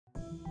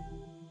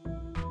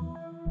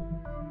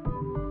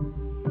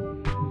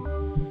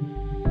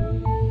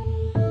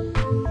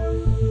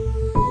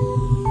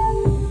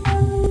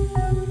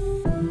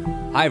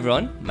Hi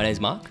everyone, my name is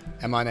Mark,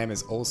 And my name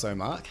is also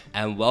Mark.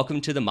 and welcome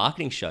to the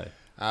Marketing Show.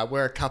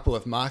 We're a couple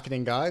of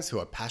marketing guys who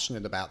are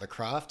passionate about the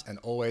craft and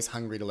always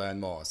hungry to learn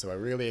more. So we're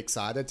really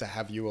excited to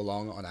have you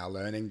along on our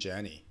learning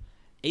journey.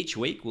 Each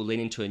week, we'll lean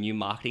into a new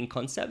marketing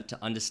concept to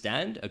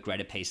understand a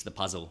greater piece of the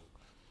puzzle.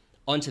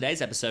 On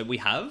today's episode, we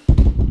have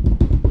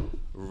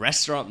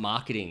restaurant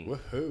marketing.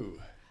 Woohoo!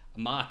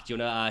 Mark, do you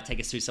want to take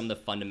us through some of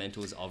the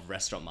fundamentals of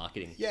restaurant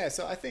marketing? Yeah,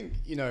 so I think,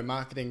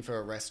 marketing for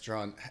a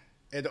restaurant,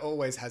 it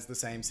always has the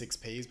same 6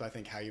 Ps, but I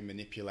think how you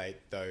manipulate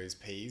those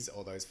Ps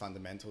or those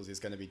fundamentals is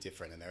going to be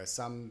different. And there are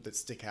some that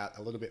stick out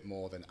a little bit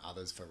more than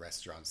others for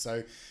restaurants.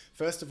 So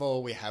first of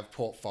all, we have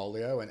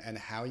portfolio and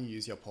how you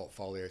use your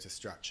portfolio to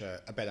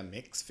structure a better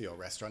mix for your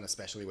restaurant,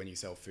 especially when you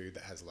sell food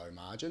that has low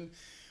margin.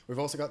 We've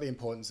also got the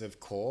importance of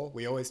core.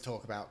 We always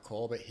talk about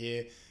core, but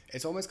here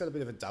it's almost got a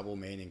bit of a double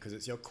meaning because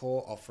it's your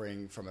core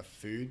offering from a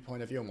food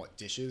point of view and what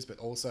dishes, but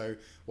also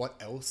what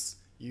else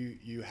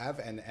you have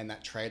and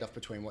that trade-off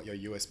between what your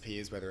USP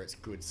is, whether it's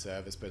good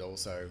service, but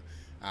also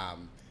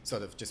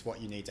sort of just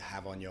what you need to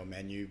have on your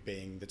menu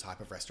being the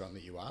type of restaurant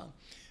that you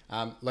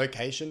are.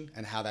 Location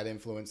and how that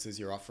influences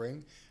your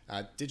offering.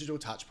 Digital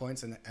touch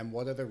points and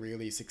what are the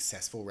really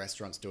successful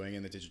restaurants doing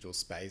in the digital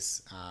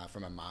space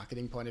from a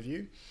marketing point of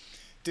view.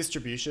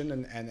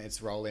 Distribution and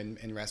its role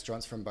in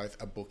restaurants from both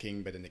a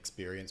booking but an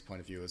experience point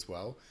of view as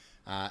well.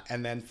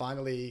 And then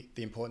finally,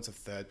 the importance of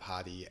third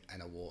party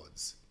and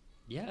awards.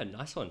 Yeah,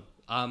 nice one.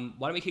 Why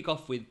don't we kick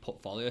off with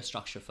portfolio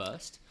structure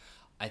first?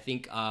 I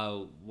think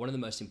one of the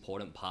most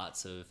important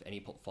parts of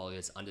any portfolio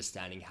is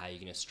understanding how you're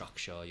going to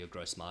structure your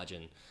gross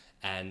margin.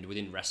 And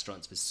within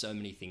restaurants, with so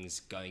many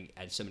things going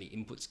and so many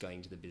inputs going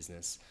into the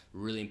business,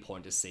 really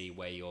important to see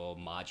where your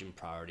margin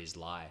priorities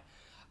lie.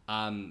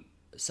 One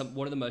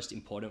of the most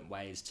important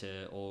ways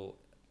or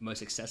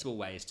most accessible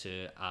ways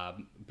to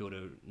build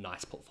a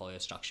nice portfolio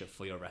structure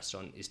for your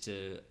restaurant is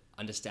to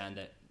understand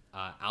that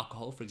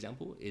alcohol, for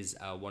example, is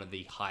one of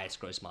the highest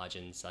gross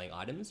margin selling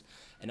items,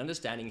 and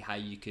understanding how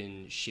you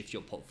can shift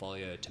your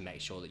portfolio to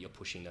make sure that you're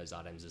pushing those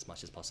items as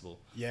much as possible.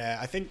 Yeah,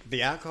 I think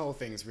the alcohol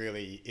thing is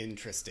really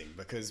interesting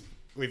because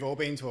we've all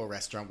been to a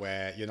restaurant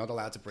where you're not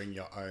allowed to bring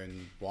your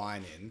own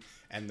wine in,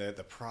 and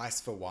the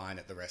price for wine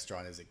at the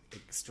restaurant is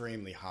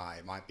extremely high.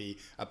 It might be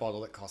a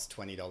bottle that costs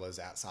 $20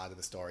 outside of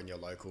the store in your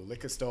local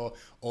liquor store,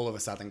 all of a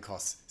sudden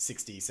costs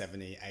 60,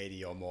 70,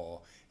 80 or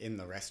more in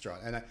the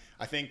restaurant. And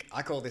I think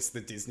I call this the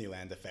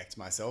Disneyland effect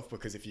myself,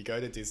 because if you go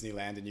to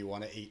Disneyland and you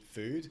want to eat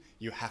food,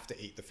 you have to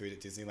eat the food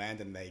at Disneyland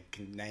and they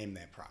can name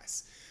their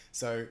price.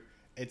 So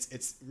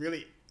it's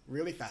really,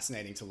 really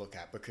fascinating to look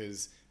at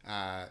because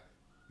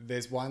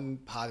there's one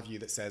part of you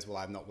that says, well,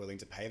 I'm not willing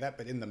to pay that.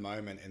 But in the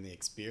moment, in the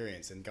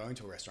experience, and going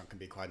to a restaurant can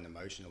be quite an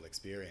emotional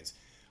experience,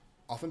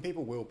 often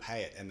people will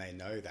pay it and they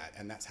know that.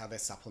 And that's how they're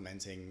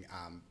supplementing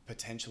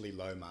potentially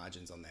low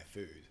margins on their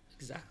food.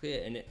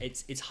 Exactly, and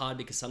it's hard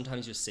because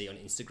sometimes you'll see on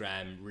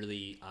Instagram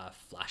really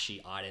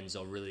flashy items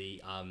or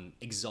really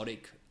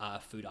exotic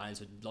food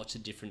items with lots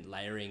of different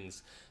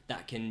layerings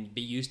that can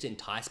be used to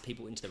entice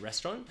people into the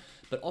restaurant.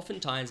 But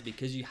oftentimes,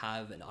 because you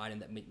have an item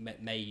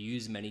that may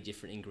use many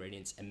different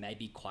ingredients and may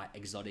be quite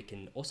exotic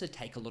and also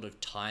take a lot of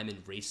time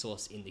and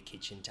resource in the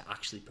kitchen to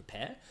actually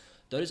prepare,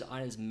 those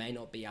items may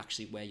not be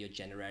actually where you're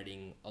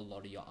generating a lot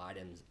of your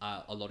items,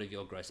 a lot of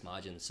your gross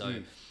margin.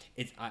 So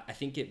I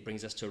think it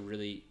brings us to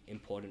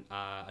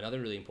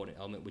another really important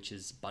element, which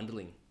is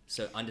bundling.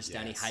 So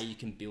understanding how you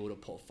can build a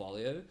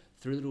portfolio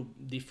through little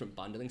different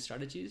bundling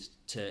strategies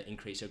to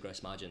increase your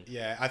gross margin.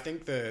 Yeah, I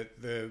think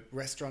the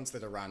restaurants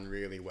that are run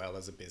really well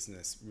as a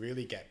business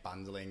really get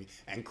bundling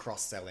and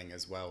cross-selling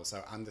as well.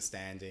 So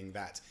understanding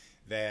that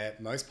their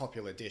most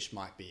popular dish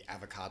might be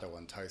avocado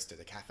on toast at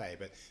a cafe,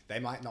 but they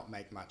might not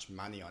make much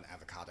money on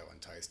avocado on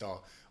toast,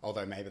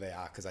 although maybe they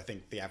are, because I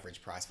think the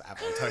average price for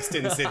avocado on toast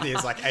in Sydney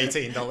is like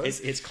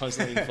 $18. It's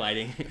constantly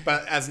inflating.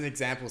 But as an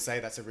example,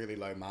 say that's a really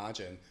low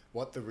margin.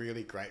 What the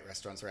really great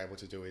restaurants are able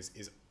to do is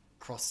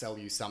cross-sell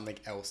you something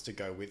else to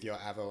go with your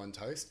avo on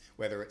toast,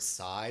 whether it's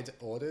side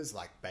orders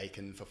like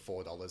bacon for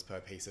 $4 per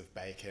piece of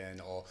bacon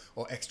or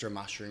extra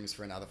mushrooms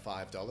for another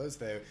 $5.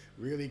 They're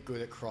really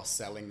good at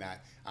cross-selling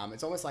that.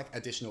 It's almost like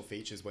additional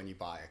features when you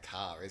buy a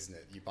car, isn't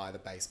it? You buy the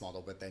base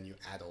model, but then you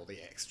add all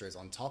the extras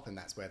on top, and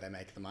that's where they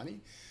make the money.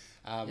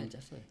 Yeah,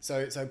 definitely.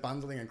 So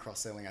bundling and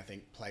cross-selling, I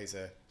think, plays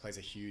a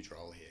huge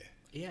role here.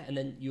 Yeah, and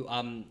then you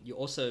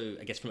also,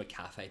 I guess from a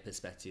cafe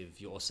perspective,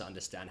 you also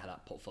understand how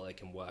that portfolio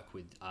can work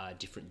with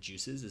different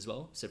juices as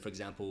well. So for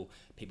example,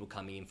 people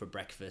coming in for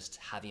breakfast,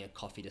 having a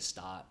coffee to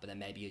start, but then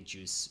maybe a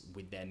juice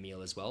with their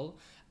meal as well.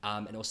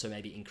 And also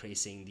maybe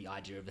increasing the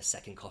idea of a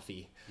second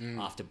coffee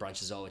after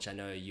brunch as well, which I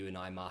know you and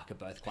I, Mark, are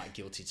both quite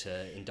guilty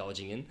to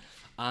indulging in.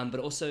 But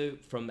also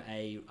from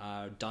a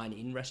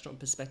dine-in restaurant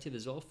perspective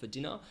as well for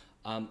dinner,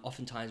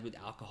 oftentimes with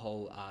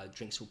alcohol,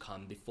 drinks will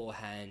come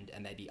beforehand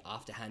and maybe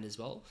afterhand as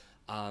well.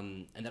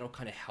 And that'll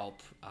kind of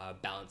help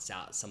balance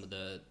out some of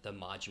the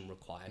margin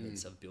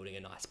requirements of building a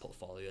nice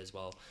portfolio as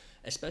well,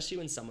 especially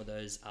when some of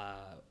those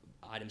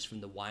items from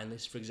the wine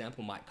list, for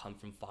example, might come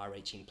from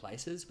far-reaching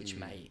places, which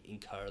may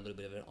incur a little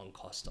bit of an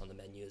on-cost on the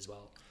menu as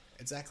well.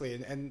 Exactly,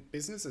 and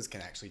businesses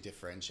can actually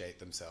differentiate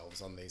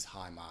themselves on these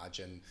high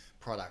margin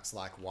products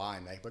like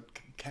wine.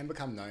 Can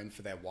become known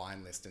for their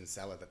wine list and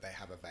cellar that they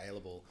have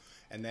available,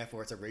 and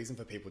therefore it's a reason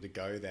for people to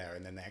go there,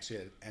 and then they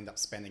actually end up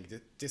spending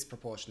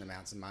disproportionate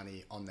amounts of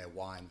money on their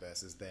wine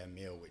versus their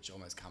meal, which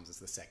almost comes as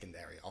the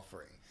secondary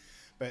offering.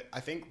 But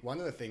I think one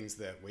of the things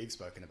that we've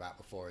spoken about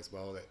before as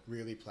well that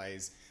really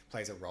plays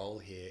a role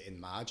here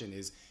in margin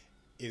is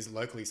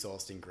locally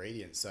sourced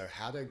ingredients. So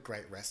how do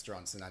great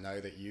restaurants, and I know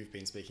that you've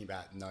been speaking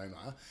about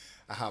Noma,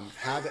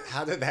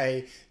 how do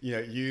they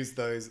use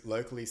those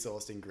locally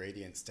sourced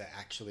ingredients to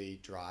actually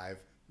drive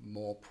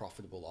more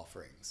profitable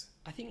offerings?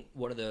 I think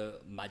one of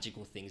the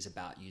magical things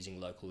about using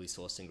locally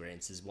sourced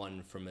ingredients is,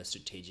 one, from a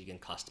strategic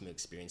and customer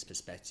experience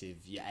perspective,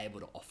 you're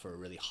able to offer a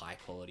really high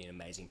quality and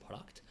amazing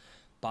product.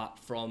 But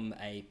from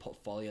a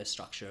portfolio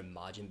structure and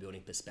margin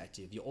building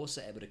perspective, you're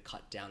also able to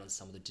cut down on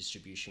some of the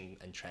distribution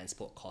and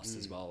transport costs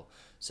as well.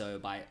 So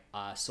by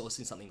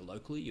sourcing something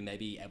locally, you may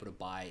be able to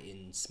buy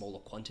in smaller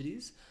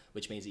quantities,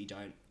 which means that you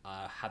don't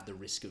have the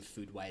risk of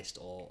food waste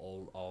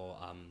or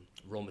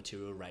raw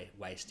material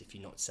waste if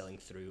you're not selling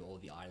through all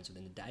the items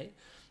within the day.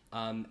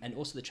 And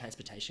also the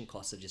transportation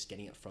costs of just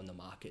getting it from the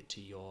market to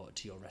your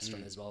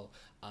restaurant as well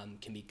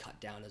can be cut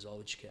down as well,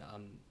 which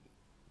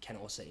can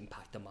also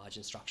impact the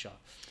margin structure.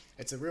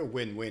 It's a real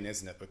win-win,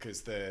 isn't it?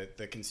 Because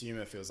the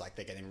consumer feels like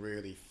they're getting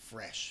really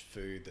fresh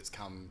food that's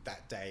come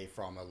that day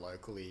from a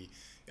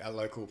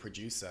local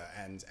producer,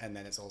 and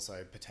then it's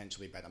also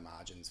potentially better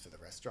margins for the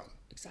restaurant.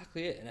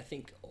 Exactly it. And I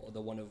think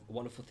the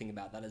wonderful thing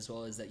about that as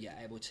well is that you're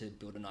able to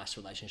build a nice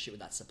relationship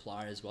with that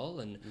supplier as well,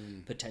 and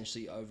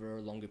potentially over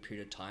a longer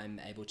period of time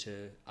able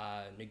to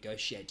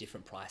negotiate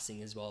different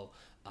pricing as well,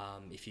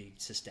 if you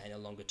sustain a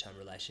longer term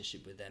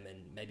relationship with them, and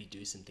maybe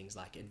do some things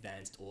like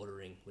advanced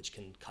ordering, which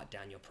can cut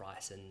down your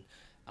price and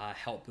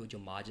help build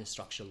your margin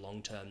structure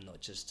long term, not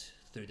just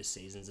through the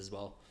seasons as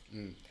well.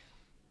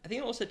 I think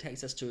it also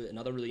takes us to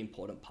another really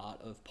important part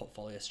of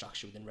portfolio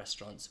structure within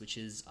restaurants, which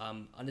is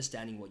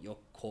understanding what your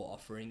core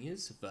offering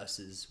is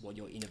versus what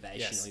your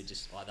innovation or your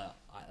just other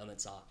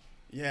elements are.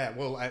 Yeah,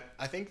 well,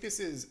 I think this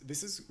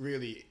is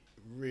really,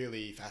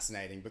 really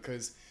fascinating,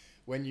 because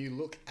when you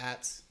look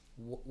at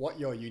what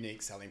your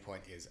unique selling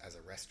point is as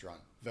a restaurant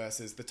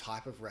versus the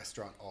type of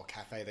restaurant or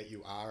cafe that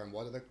you are, and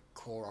what are the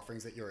core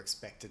offerings that you're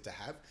expected to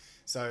have.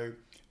 So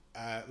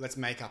let's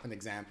make up an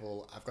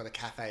example. I've got a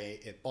cafe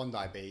at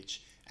Bondi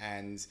Beach,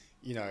 and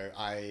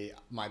I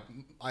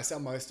sell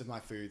most of my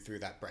food through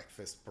that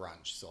breakfast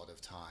brunch sort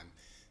of time.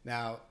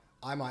 Now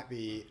I might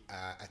be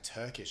a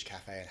Turkish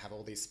cafe and have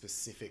all these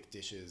specific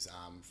dishes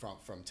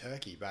from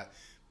Turkey,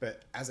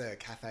 but as a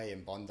cafe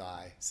in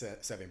Bondi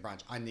serving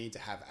brunch, I need to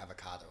have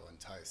avocado on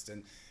toast.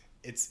 And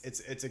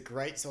it's a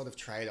great sort of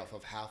trade-off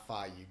of how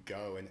far you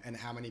go and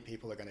how many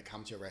people are going to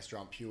come to your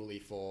restaurant purely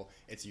for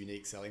its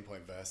unique selling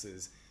point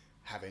versus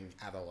having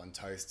avo on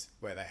toast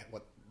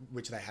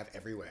which they have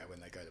everywhere when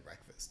they go to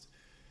breakfast.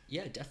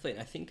 Yeah, definitely. And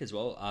I think as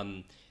well,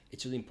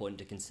 it's really important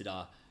to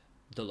consider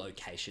the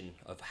location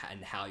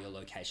and how your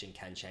location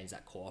can change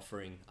that core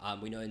offering.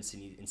 We know in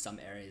Sydney, in some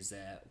areas,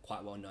 they're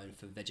quite well known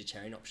for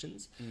vegetarian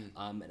options,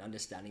 and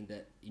understanding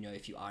that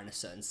if you are in a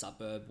certain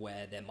suburb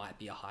where there might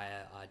be a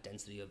higher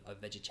density of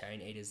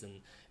vegetarian eaters, then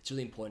it's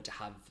really important to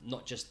have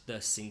not just the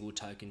single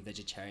token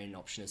vegetarian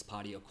option as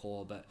part of your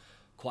core, but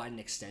quite an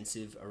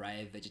extensive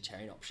array of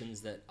vegetarian options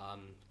that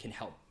can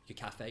help your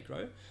cafe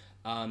grow.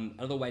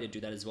 Another way to do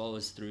that as well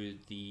is through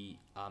the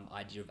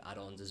idea of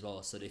add-ons as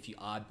well. So that if you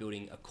are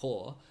building a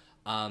core,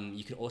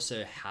 you can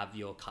also have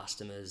your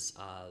customers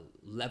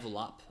level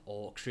up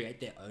or create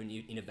their own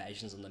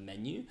innovations on the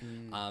menu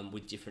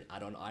with different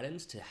add-on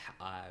items to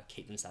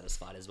keep them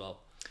satisfied as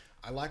well.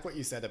 I like what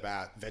you said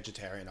about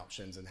vegetarian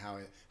options and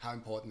how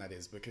important that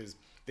is, because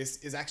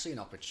this is actually an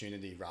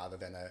opportunity rather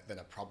than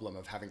a problem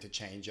of having to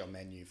change your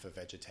menu for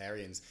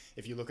vegetarians.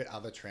 If you look at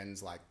other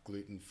trends like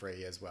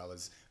gluten-free as well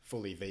as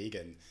fully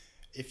vegan,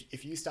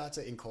 if you start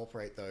to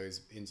incorporate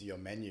those into your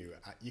menu,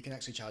 you can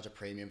actually charge a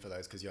premium for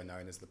those because you're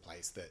known as the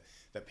place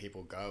that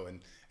people go.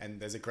 And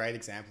there's a great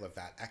example of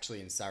that actually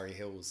in Surrey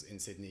Hills in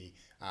Sydney.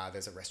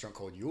 There's a restaurant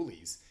called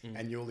Yuli's,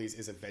 and Yuli's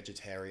is a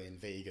vegetarian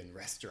vegan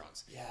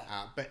restaurant.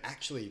 But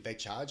actually they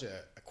charge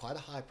quite a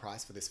high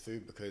price for this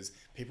food because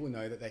people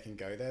know that they can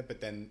go there,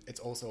 but then it's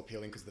also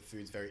appealing because the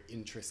food's very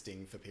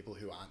interesting for people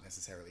who aren't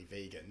necessarily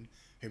vegan,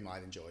 who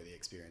might enjoy the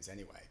experience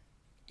anyway.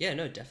 Yeah,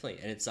 no, definitely.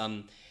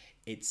 And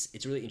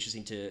it's really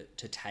interesting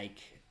to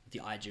take the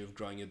idea of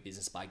growing your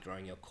business by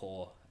growing your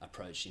core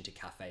approach into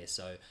cafes.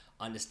 So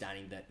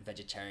understanding that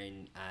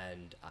vegetarian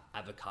and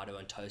avocado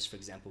and toast, for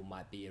example,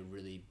 might be a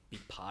really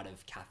big part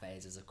of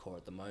cafes as a core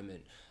at the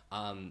moment.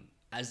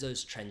 As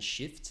those trends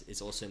shift,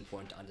 it's also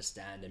important to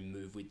understand and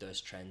move with those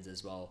trends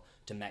as well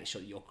to make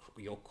sure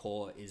your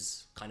core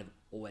is kind of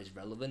always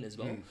relevant as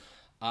well.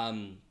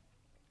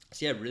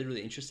 So yeah, really,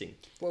 really interesting.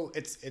 Well,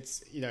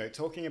 it's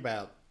talking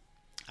about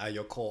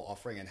your core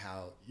offering and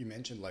how you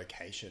mentioned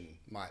location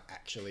might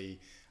actually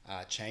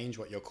change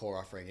what your core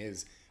offering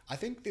is. I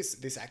think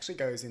this actually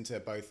goes into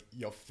both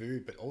your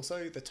food, but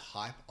also the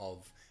type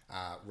of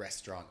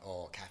restaurant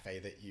or cafe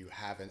that you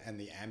have, and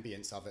the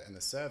ambience of it and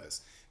the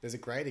service. There's a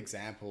great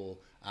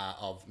example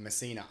of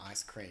Messina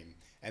Ice Cream,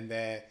 and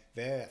their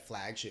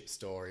flagship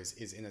store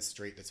is in a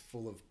street that's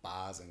full of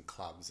bars and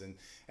clubs,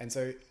 and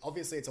so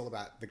obviously it's all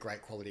about the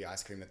great quality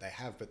ice cream that they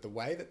have, but the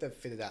way that they've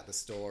fitted out the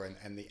store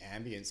and the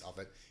ambience of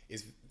it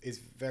is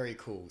very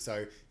cool.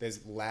 So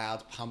there's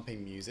loud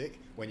pumping music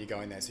when you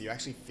go in there, so you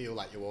actually feel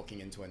like you're walking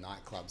into a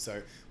nightclub.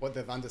 So what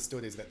they've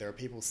understood is that there are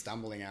people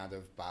stumbling out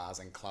of bars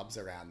and clubs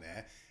around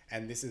there,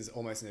 and this is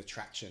almost an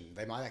attraction.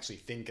 They might actually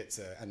think it's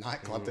a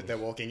nightclub that they're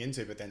walking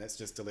into, but then it's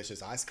just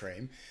delicious ice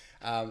cream.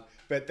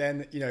 But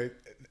then,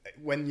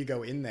 when you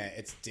go in there,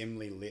 it's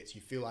dimly lit. You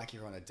feel like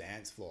you're on a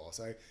dance floor.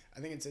 So I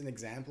think it's an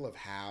example of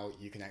how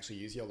you can actually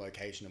use your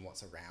location and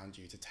what's around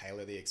you to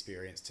tailor the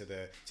experience to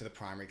the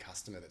primary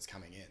customer that's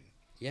coming in.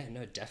 Yeah,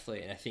 no,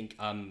 definitely. And I think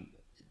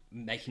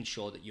making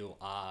sure that you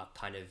are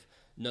kind of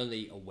not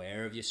only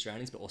aware of your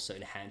surroundings, but also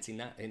enhancing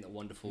that. I think the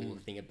wonderful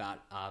thing about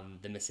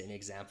the Messina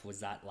example is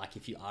that, like,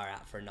 if you are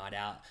out for a night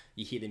out,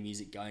 you hear the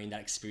music going,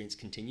 that experience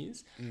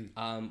continues.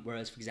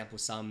 Whereas, for example,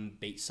 some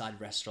beachside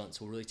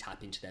restaurants will really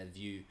tap into their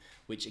view,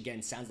 which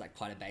again sounds like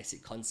quite a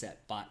basic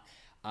concept, but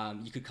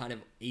you could kind of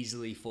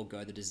easily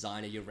forego the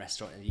design of your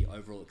restaurant and the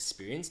overall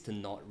experience to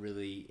not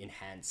really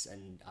enhance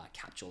and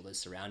capture all those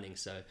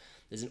surroundings. So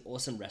there's an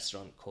awesome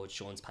restaurant called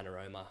Sean's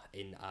Panorama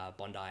in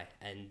Bondi,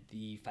 and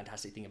the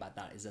fantastic thing about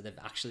that is that they've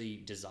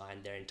actually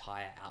designed their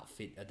entire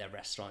outfit of their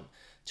restaurant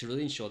to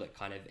really ensure that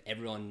kind of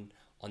everyone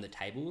on the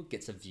table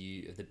gets a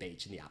view of the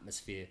beach and the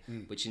atmosphere,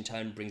 which in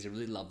turn brings a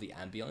really lovely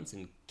ambience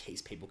and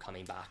keeps people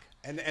coming back.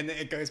 And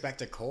it goes back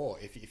to core.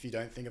 If you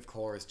don't think of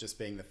core as just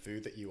being the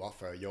food that you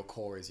offer, your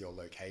core is your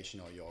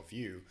location or your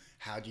view.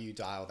 How do you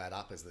dial that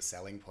up as the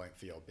selling point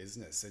for your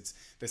business? It's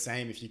the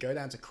same if you go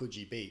down to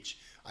Coogee Beach.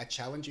 I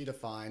challenge you to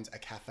find a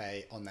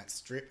cafe on that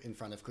strip in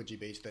front of Coogee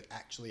Beach that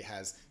actually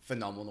has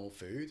phenomenal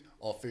food,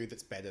 or food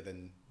that's better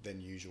than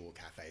usual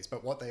cafes.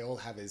 But what they all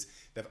have is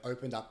they've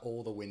opened up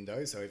all the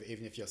windows, so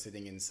even if you're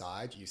sitting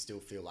inside, you still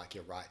feel like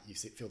you're right. You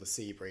feel the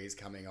sea breeze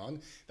coming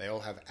on. They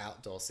all have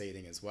outdoor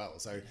seating as well.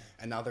 So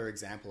another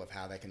example of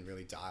how they can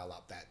really dial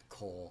up that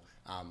core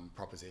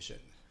proposition.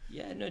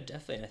 Yeah, no,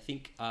 definitely. And I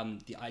think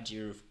the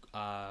idea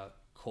of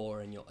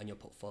core in your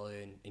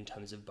portfolio in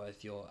terms of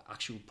both your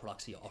actual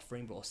products that you're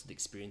offering, but also the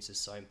experience is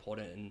so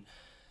important. And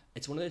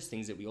it's one of those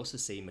things that we also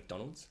see in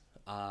McDonald's,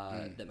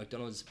 that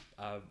McDonald's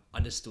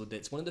understood that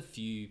it's one of the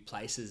few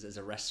places as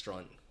a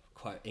restaurant,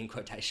 quote in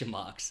quotation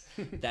marks,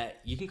 that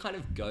you can kind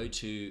of go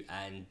to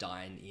and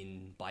dine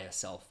in by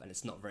yourself, and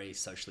it's not very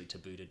socially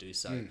taboo to do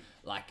so.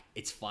 Like,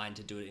 it's fine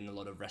to do it in a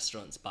lot of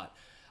restaurants, but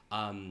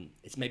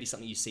it's maybe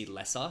something you see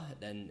lesser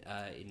than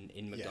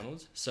in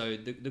McDonald's. So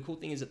the cool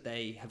thing is that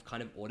they have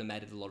kind of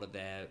automated a lot of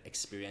their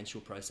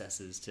experiential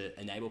processes to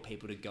enable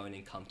people to go in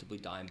and comfortably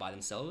dine by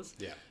themselves.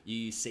 Yeah,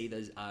 you see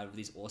those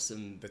these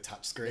awesome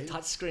touch screens. The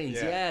touch screens,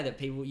 yeah, that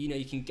people,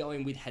 you can go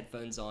in with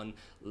headphones on,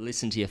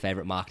 listen to your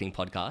favorite marketing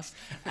podcast,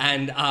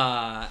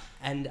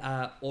 and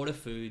order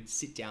food,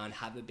 sit down,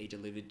 have it be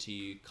delivered to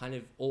you, kind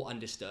of all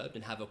undisturbed,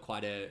 and have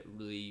quite a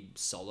really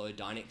solo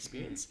dining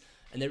experience.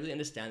 And they really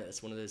understand that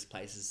it's one of those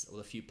places, or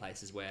the few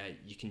places, where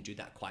you can do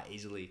that quite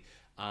easily.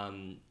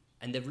 And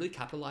they've really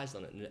capitalized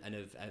on it and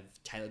have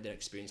tailored their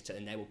experience to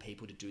enable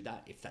people to do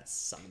that if that's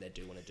something they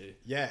do want to do.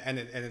 Yeah, and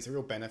it's a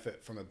real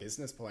benefit from a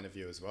business point of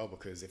view as well,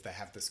 because if they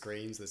have the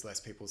screens, there's less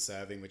people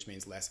serving, which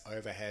means less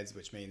overheads,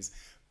 which means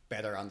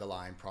better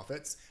underlying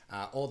profits,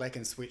 or they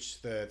can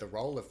switch the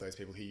role of those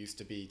people who used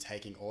to be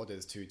taking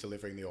orders to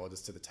delivering the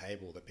orders to the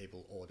table that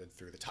people ordered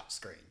through the touch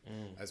screen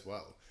as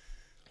well.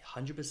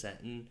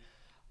 100%. And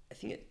I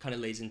think it kind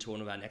of leads into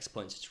one of our next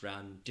points. It's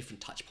around different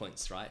touch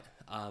points, right?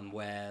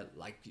 Where,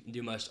 like,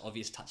 the most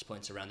obvious touch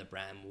points around the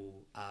brand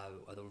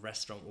or the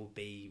restaurant will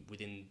be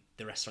within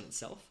the restaurant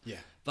itself. Yeah.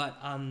 But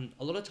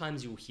a lot of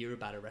times you'll hear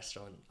about a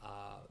restaurant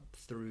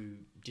through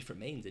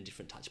different means and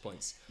different touch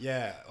points.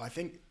 Yeah, I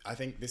think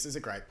this is a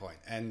great point,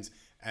 and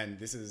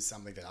this is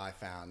something that I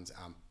found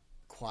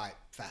quite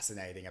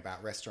fascinating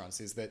about restaurants,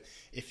 is that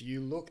if you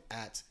look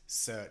at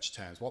search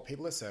terms, what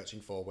people are searching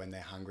for when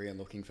they're hungry and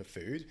looking for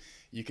food,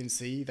 you can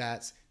see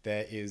that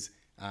there is,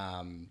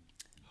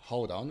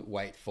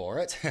 wait for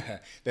it.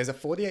 There's a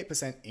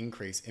 48%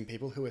 increase in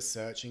people who are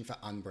searching for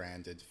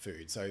unbranded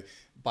food. So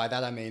by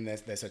that I mean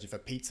they're searching for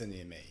pizza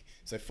near me.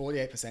 So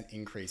 48%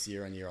 increase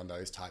year on year on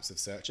those types of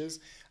searches,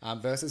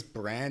 versus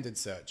branded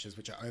searches,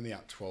 which are only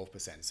up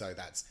 12%. So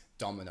that's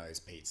Domino's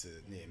pizza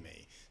near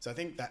me. So I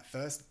think that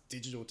first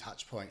digital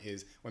touch point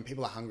is when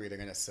people are hungry, they're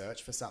going to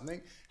search for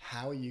something.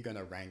 How are you going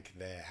to rank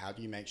there? How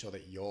do you make sure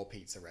that your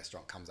pizza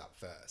restaurant comes up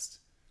first?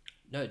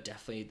 No,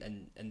 definitely.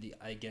 And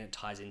again, it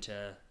ties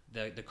into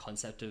the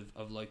concept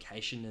of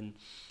location. And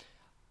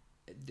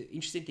the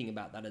interesting thing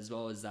about that as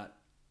well is that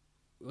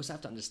we also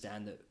have to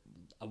understand that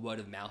a word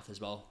of mouth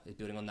as well is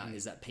building on that,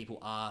 is that people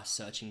are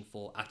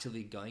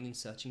actively going and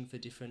searching for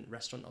different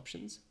restaurant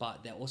options,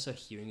 but they're also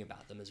hearing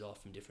about them as well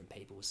from different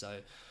people. So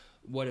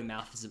word of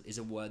mouth is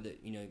a word that,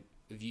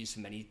 I've used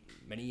for many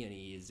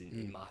years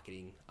in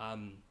marketing.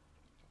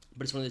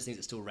 But it's one of those things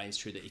that still reigns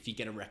true, that if you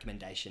get a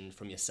recommendation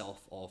from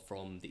yourself or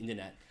from the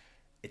internet,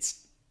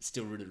 it's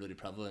still really, really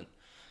prevalent.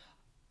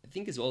 I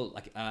think as well,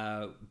 like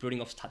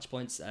building off touch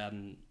points,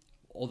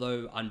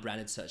 although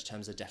unbranded search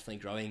terms are definitely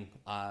growing,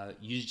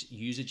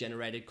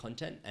 user-generated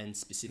content and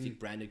specific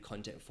branded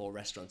content for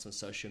restaurants on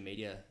social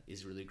media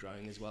is really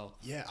growing as well.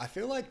 Yeah, I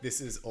feel like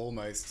this is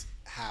almost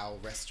how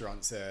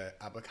restaurants are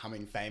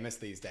becoming famous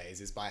these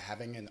days, is by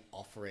having an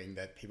offering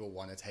that people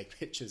want to take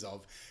pictures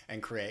of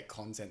and create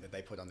content that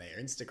they put on their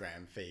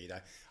Instagram feed.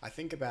 I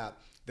think about,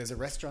 there's a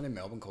restaurant in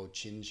Melbourne called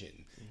Chin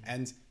Chin.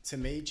 And to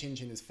me, Chin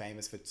Chin is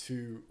famous for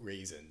two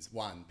reasons.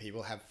 One,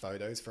 people have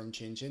photos from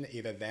Chin Chin,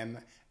 either them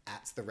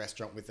at the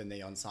restaurant with the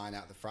neon sign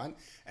out the front,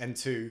 and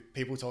two,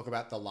 people talk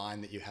about the line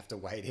that you have to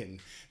wait in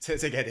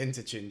to get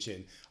into Chin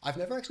Chin. I've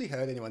never actually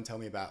heard anyone tell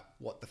me about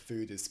what the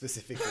food is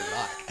specifically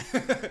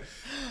like.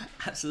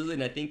 Absolutely.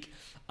 And I think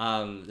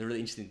the really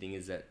interesting thing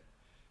is that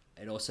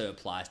it also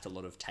applies to a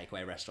lot of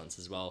takeaway restaurants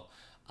as well.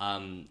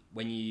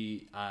 When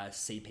you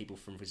see people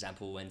from, for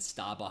example, when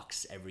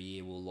Starbucks every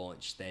year will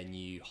launch their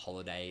new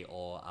holiday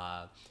or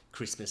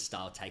Christmas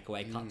style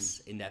takeaway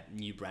cups in that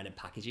new branded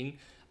packaging,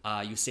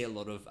 you'll see a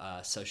lot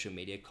of social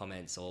media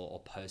comments or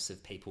posts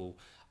of people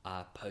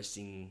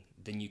posting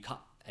the new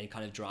cup and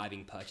kind of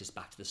driving purchase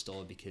back to the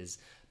store, because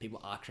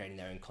people are creating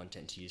their own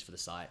content to use for the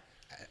site.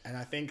 And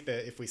I think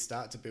that if we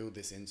start to build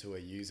this into a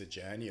user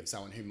journey of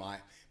someone who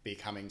might be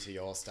coming to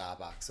your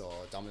Starbucks or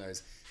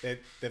Domino's,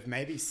 they've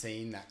maybe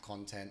seen that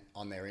content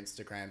on their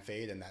Instagram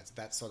feed, and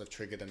that's sort of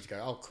triggered them to go,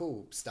 oh,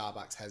 cool,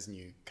 Starbucks has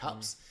new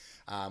cups.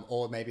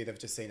 Or maybe they've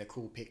just seen a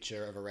cool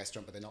picture of a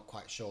restaurant, but they're not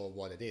quite sure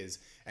what it is.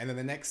 And then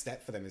the next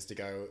step for them is to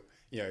go,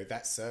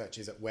 that search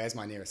is, where's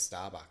my nearest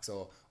Starbucks,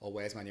 or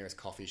where's my nearest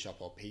coffee shop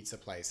or pizza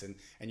place?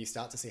 And you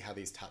start to see how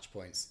these touch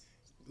points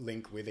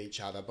link with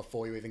each other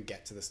before you even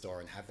get to the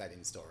store and have that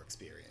in-store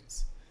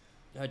experience.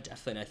 No,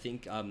 definitely. And I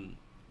think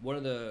one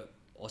of the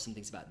awesome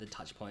things about the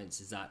touch points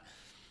is that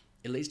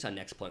it leads to our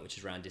next point, which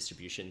is around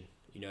distribution.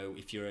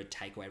 If you're a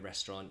takeaway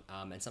restaurant,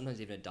 and sometimes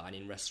even a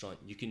dine-in restaurant,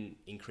 you can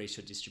increase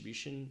your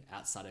distribution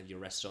outside of your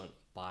restaurant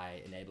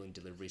by enabling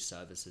delivery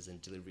services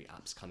and delivery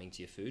apps coming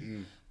to your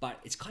food. But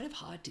it's kind of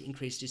hard to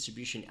increase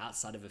distribution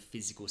outside of a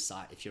physical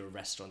site if you're a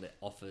restaurant that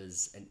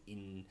offers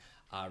an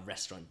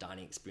restaurant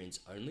dining experience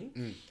only.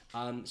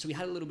 So we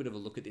had a little bit of a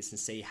look at this and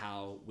see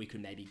how we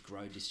could maybe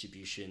grow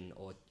distribution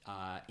or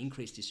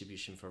increase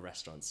distribution for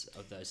restaurants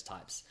of those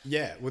types.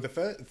 Yeah, well,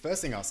 the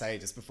first thing I'll say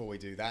just before we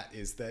do that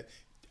is that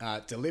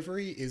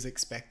delivery is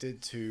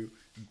expected to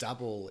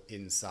double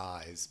in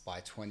size by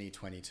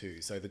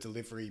 2022. So the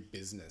delivery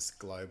business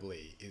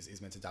globally is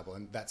meant to double,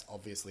 and that's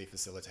obviously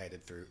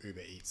facilitated through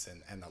Uber Eats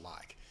and the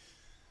like.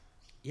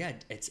 Yeah,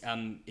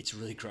 it's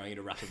really growing at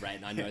a rapid rate,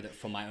 and I know that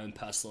from my own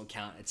personal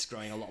account, it's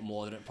growing a lot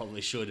more than it probably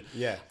should.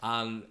 Yeah.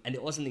 And the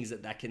awesome thing is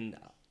that can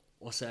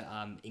also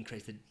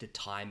increase the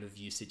time of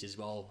usage as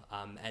well.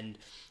 And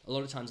a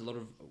lot of times, a lot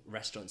of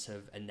restaurants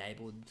have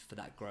enabled for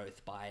that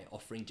growth by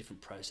offering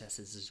different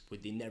processes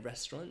within their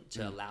restaurant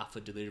to allow for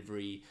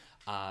delivery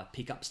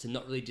pickups to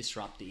not really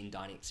disrupt the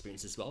in-dining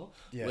experience as well.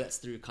 Yeah. Whether that's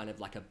through kind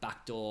of like a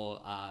backdoor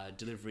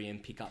delivery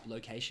and pickup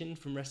location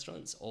from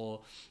restaurants,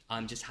 or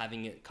just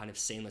having it kind of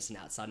seamless and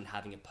outside, and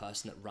having a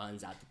person that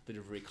runs out the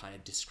delivery kind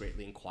of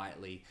discreetly and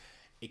quietly.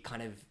 It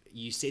kind of,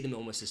 you see them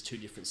almost as two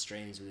different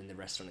streams within the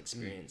restaurant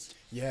experience.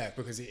 Yeah,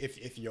 because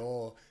if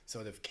your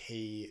sort of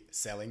key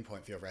selling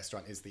point for your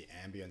restaurant is the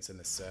ambience and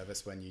the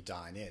service when you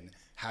dine in,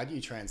 how do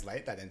you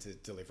translate that into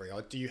delivery?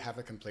 Or do you have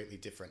a completely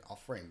different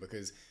offering?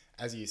 Because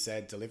as you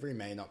said, delivery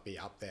may not be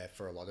up there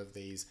for a lot of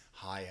these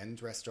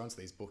high-end restaurants,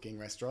 these booking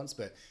restaurants,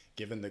 but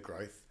given the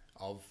growth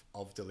of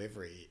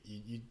delivery,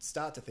 you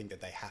start to think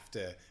that they have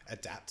to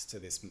adapt to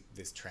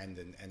this trend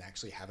and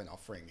actually have an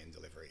offering in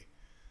delivery.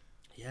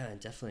 Yeah,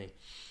 definitely.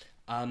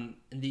 And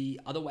the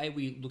other way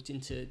we looked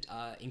into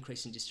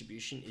increasing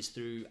distribution is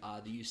through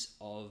the use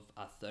of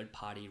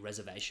third-party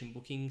reservation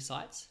booking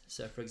sites.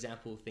 So, for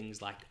example,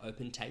 things like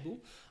OpenTable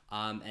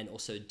and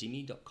also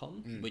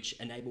Dimmy.com, which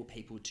enable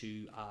people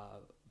to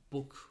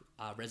book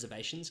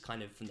reservations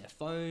kind of from their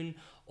phone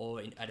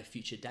or at a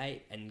future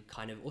date, and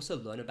kind of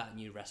also learn about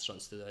new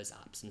restaurants through those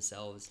apps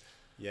themselves.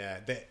 Yeah,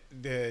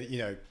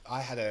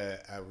 I had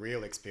a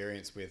real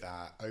experience with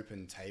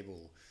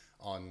OpenTable.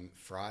 On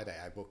Friday,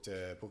 I booked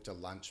a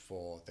lunch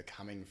for the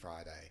coming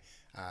Friday,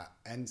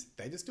 and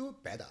they just do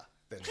it better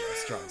than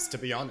restaurants. To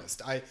be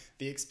honest,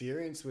 the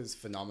experience was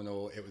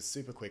phenomenal. It was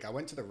super quick. I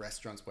went to the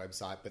restaurant's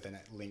website, but then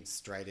it linked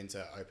straight into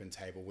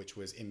OpenTable, which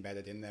was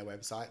embedded in their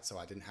website, so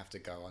I didn't have to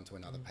go onto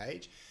another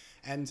page.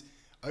 And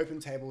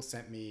OpenTable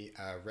sent me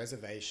a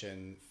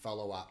reservation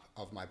follow-up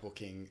of my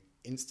booking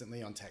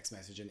instantly on text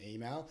message and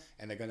email,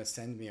 and they're going to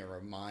send me a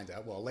reminder.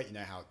 Well, I'll let you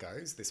know how it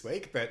goes this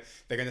week, but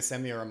they're going to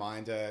send me a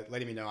reminder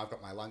letting me know I've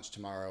got my lunch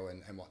tomorrow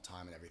and what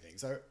time and everything.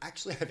 So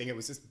actually, I think it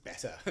was just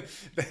better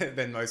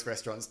than most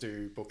restaurants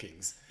do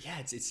bookings. Yeah,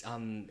 it's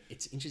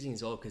interesting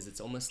as well, because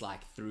it's almost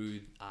like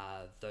through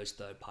those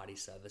third-party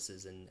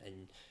services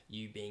and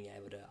you being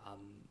able to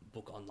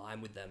book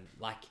online with them,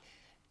 like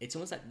it's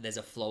almost like there's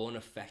a flow-on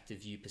effect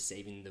of you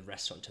perceiving the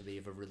restaurant to be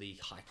of a really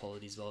high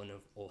quality as well, and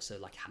also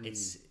like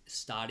it's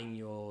starting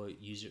your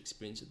user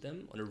experience with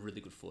them on a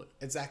really good foot.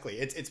 Exactly.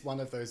 It's one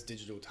of those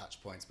digital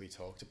touch points we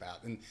talked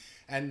about.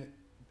 And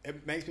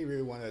it makes me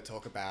really want to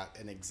talk about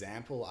an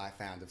example I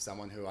found of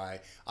someone who I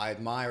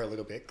admire a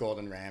little bit,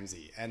 Gordon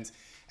Ramsay.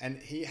 And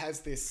he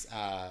has this,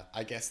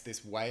 I guess,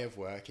 this way of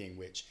working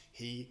which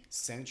he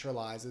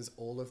centralizes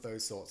all of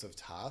those sorts of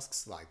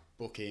tasks like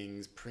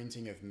bookings,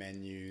 printing of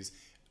menus,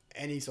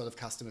 any sort of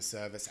customer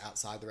service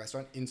outside the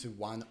restaurant into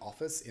one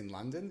office in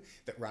London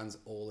that runs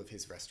all of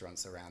his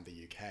restaurants around the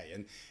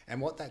UK.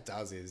 And what that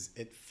does is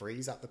it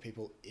frees up the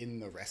people in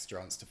the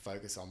restaurants to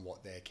focus on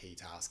what their key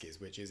task is,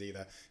 which is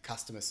either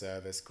customer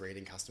service,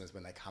 greeting customers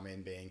when they come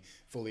in, being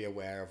fully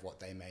aware of what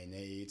they may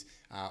need,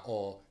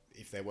 or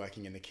if they're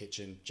working in the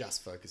kitchen,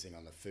 just focusing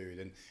on the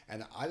food.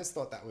 And I just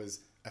thought that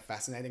was a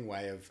fascinating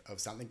way of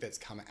something that's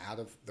come out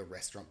of the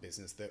restaurant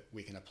business that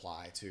we can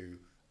apply to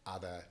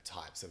other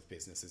types of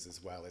businesses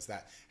as well. Is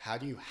that how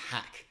do you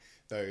hack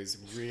those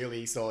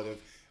really sort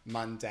of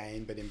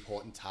mundane but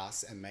important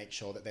tasks and make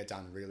sure that they're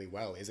done really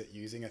well? Is it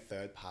using a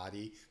third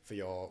party for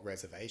your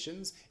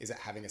reservations? Is it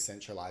having a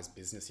centralized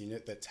business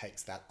unit that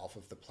takes that off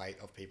of the plate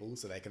of people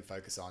so they can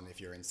focus on,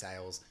 if you're in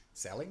sales,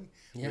 selling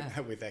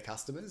with their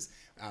customers?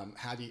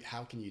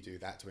 How can you do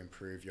that to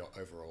improve your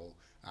overall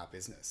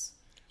business?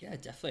 Yeah,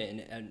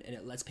 definitely, and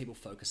it lets people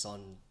focus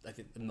on, I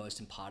think, the most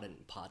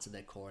important parts of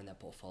their core and their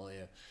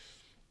portfolio.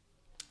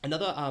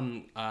 Another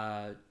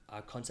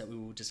concept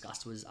we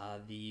discussed was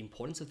the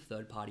importance of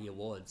third-party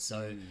awards.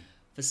 So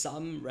for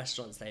some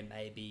restaurants, they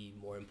may be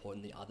more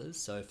important than others.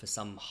 So for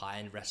some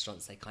high-end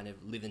restaurants, they kind of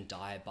live and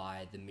die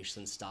by the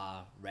Michelin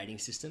star rating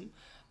system,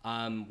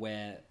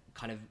 where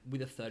kind of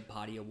with a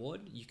third-party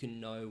award, you can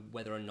know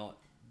whether or not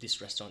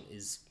this restaurant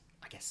is,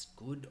 I guess,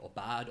 good or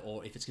bad,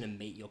 or if it's going to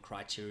meet your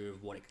criteria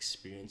of what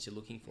experience you're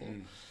looking for.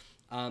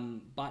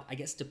 But I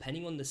guess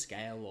depending on the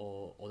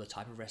scale or the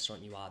type of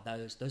restaurant you are,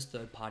 those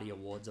third-party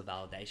awards or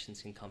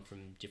validations can come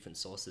from different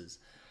sources.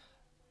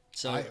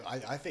 So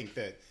I think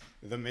that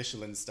the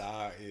Michelin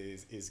star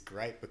is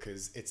great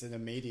because it's an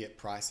immediate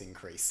price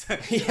increase.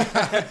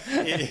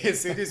 As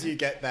soon as you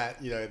get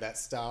that, that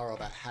star or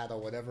that hat or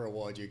whatever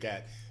award you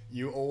get,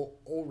 you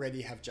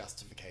already have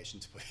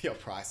justification to put your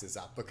prices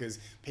up because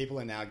people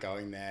are now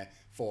going there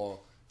for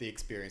the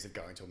experience of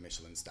going to a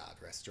Michelin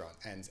starred restaurant,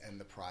 and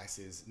the price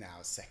is now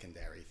a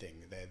secondary thing.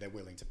 They're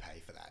willing to pay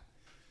for that.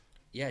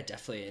 Yeah,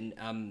 definitely.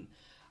 And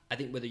I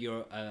think whether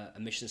you're a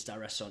Michelin star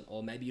restaurant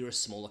or maybe you're a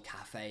smaller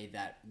cafe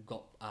that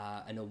got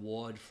an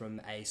award from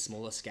a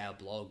smaller scale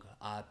blog,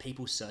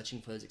 people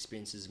searching for those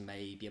experiences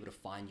may be able to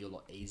find you a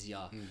lot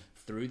easier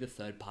through the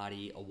third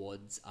party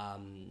awards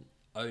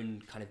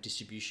own kind of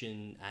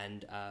distribution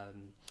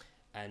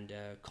and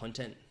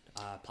content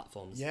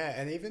platforms. Yeah,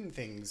 and even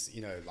things,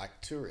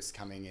 like tourists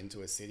coming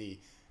into a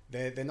city,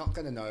 they're not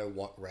going to know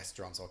what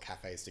restaurants or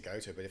cafes to go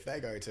to, but if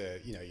they go to,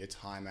 your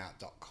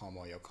timeout.com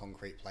or your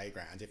Concrete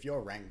Playground, if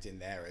you're ranked in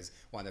there as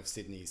one of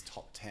Sydney's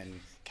top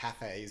 10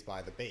 cafes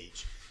by the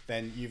beach,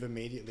 then you've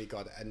immediately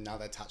got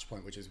another touch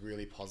point, which is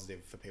really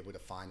positive for people to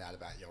find out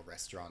about your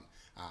restaurant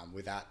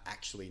without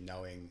actually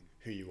knowing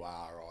who you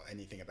are or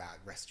anything about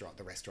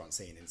the restaurant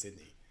scene in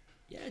Sydney.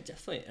 Yeah,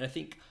 definitely. And I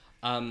think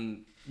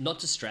not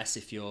to stress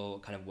if you're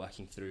kind of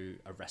working through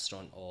a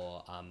restaurant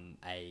or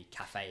a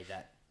cafe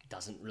that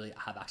doesn't really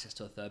have access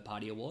to a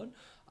third-party award.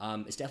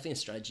 It's definitely a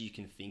strategy you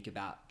can think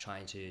about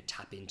trying to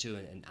tap into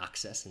and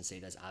access and see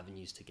those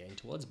avenues to getting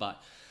towards.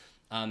 But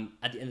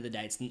at the end of the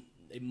day,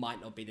 it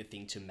might not be the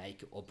thing to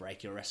make or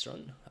break your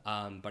restaurant,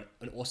 but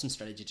an awesome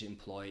strategy to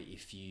employ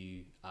if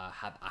you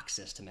have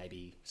access to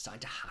maybe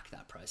starting to hack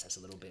that process a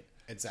little bit.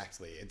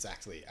 Exactly.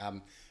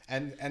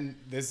 And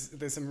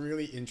there's some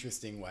really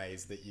interesting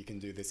ways that you can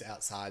do this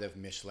outside of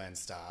Michelin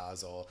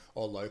stars or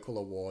local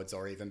awards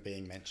or even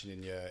being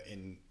mentioned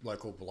in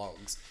local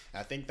blogs.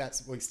 And I think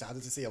we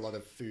started to see a lot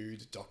of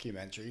food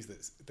documentaries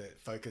that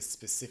focus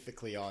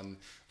specifically on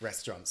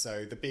restaurants.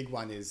 So the big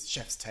one is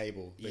Chef's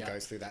Table that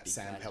goes through that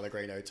San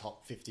Pellegrino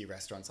top 50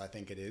 restaurants, I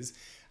think it is.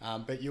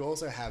 But you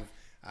also have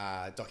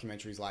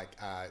documentaries like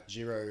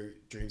Jiro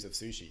Dreams of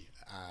Sushi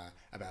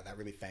about that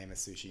really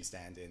famous sushi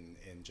stand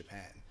in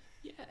Japan.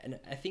 Yeah, and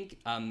I think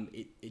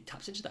it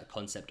taps into that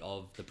concept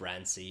of the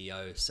brand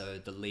CEO, so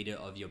the leader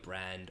of your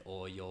brand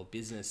or your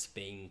business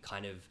being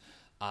kind of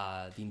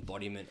the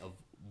embodiment of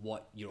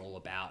what you're all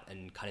about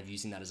and kind of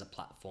using that as a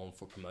platform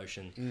for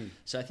promotion.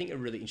 So I think a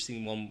really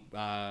interesting one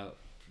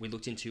we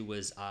looked into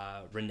was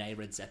Rene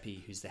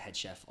Redzepi, who's the head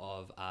chef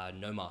of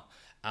Noma.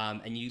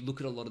 And you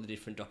look at a lot of the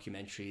different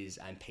documentaries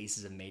and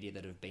pieces of media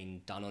that have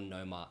been done on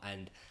Noma,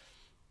 and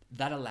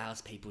that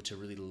allows people to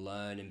really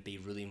learn and be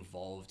really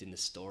involved in the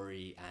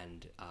story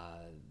and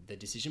the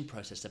decision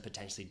process to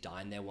potentially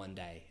dine there one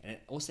day. And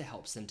it also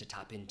helps them to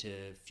tap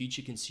into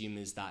future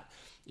consumers that,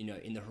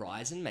 in the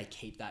horizon may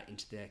keep that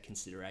into their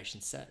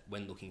consideration set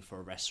when looking for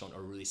a restaurant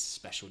or a really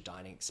special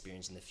dining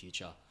experience in the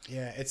future.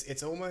 Yeah,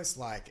 it's almost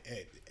like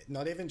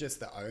not even just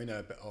the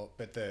owner,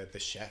 but the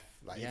chef.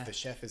 Like Yeah. if the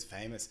chef is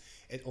famous,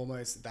 it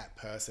almost, that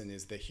person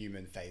is the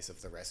human face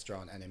of the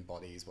restaurant and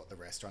embodies what the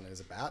restaurant is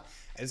about.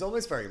 It's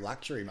almost very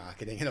luxury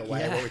marketing in a way,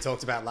 Yeah. what we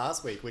talked about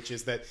last week, which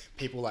is that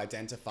people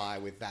identify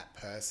with that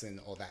person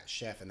or that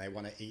chef and they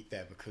want to eat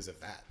there because of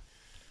that.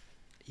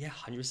 Yeah,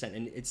 100%.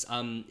 And it's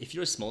if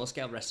you're a smaller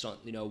scale restaurant,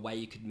 a way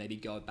you could maybe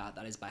go about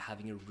that is by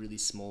having a really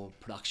small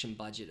production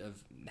budget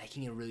of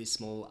making a really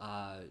small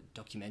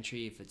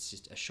documentary, if it's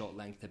just a short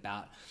length,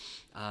 about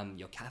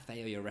your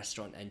cafe or your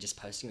restaurant, and just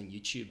posting on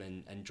YouTube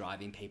and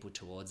driving people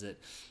towards it,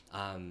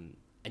 and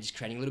just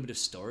creating a little bit of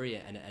story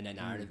and a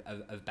narrative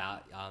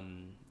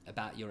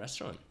about your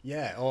restaurant.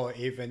 Yeah, or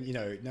even,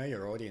 know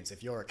your audience.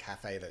 If you're a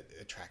cafe that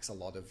attracts a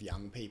lot of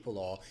young people,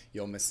 or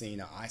you're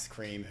Messina Ice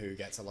Cream, who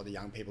gets a lot of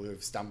young people who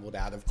have stumbled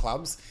out of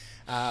clubs,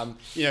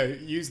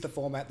 use the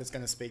format that's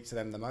going to speak to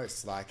them the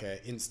most, like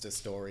Insta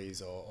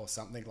stories or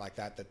something like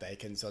that, that they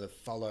can sort of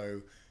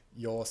follow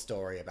your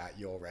story about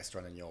your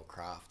restaurant and your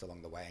craft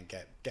along the way and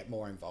get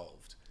more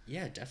involved.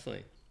 Yeah,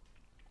 definitely.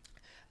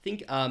 I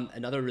think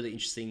another really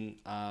interesting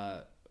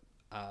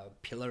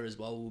pillar as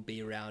well will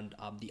be around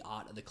the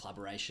art of the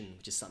collaboration,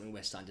 which is something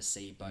we're starting to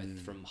see both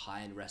from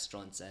high-end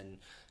restaurants and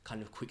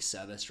kind of quick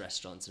service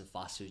restaurants and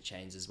fast food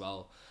chains as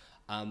well.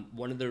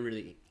 One of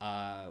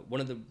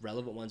the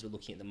relevant ones we're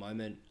looking at the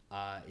moment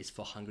is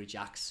for Hungry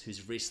Jack's,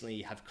 who's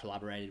recently have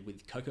collaborated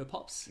with Cocoa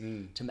Pops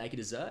to make a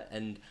dessert.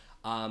 And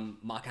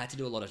Mark, I had to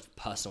do a lot of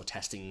personal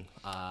testing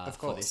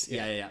for this.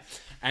 Yeah.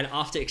 And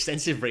after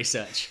extensive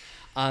research,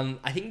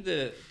 I think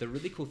the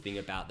really cool thing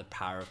about the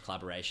power of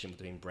collaboration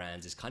between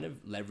brands is kind of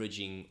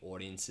leveraging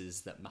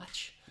audiences that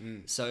match.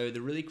 So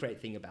the really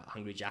great thing about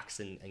Hungry Jack's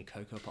and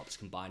Cocoa Pops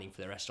combining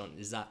for their restaurant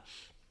is that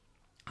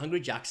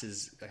Hungry Jack's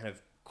is kind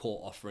of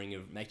core offering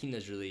of making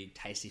those really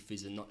tasty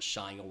foods and not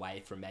shying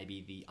away from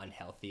maybe the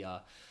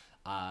unhealthier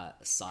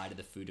side of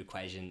the food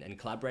equation. And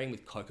collaborating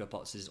with Cocoa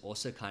Pops is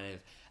also kind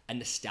of a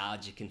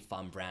nostalgic and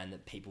fun brand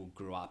that people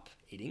grew up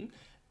eating.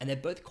 And they're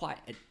both quite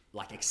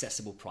like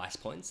accessible price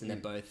points, and they're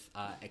both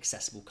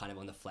accessible kind of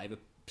on the flavor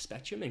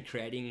spectrum. And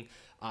creating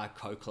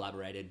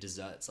co-collaborated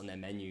desserts on their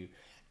menu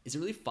is a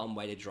really fun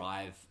way to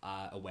drive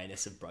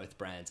awareness of both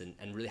brands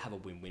and really have a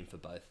win-win for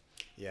both.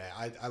 Yeah,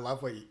 I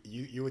love what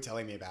you were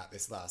telling me about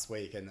this last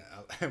week, and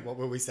what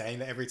were we saying,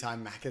 that every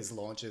time Macca's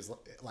launches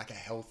like a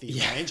healthy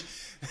range,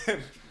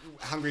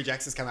 Hungry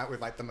Jack's has come out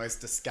with like the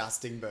most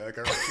disgusting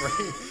burger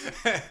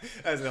offering.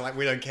 As they're like,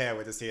 we don't care,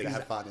 we're just here to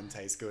have fun and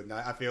taste good. And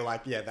I feel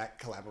like, that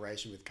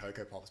collaboration with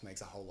Cocoa Pops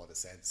makes a whole lot of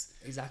sense.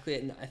 Exactly,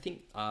 and I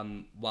think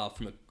while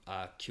from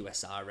a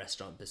QSR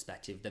restaurant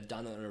perspective, they've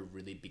done it on a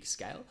really big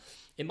scale.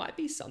 It might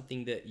be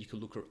something that you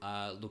could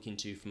look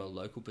into from a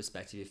local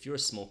perspective. If you're a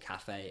small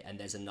cafe and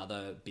there's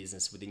another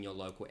business within your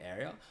local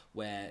area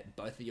where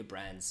both of your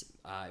brands,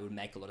 it would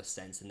make a lot of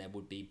sense and there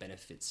would be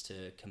benefits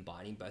to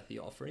combining both of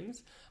your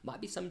offerings, might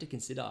be something to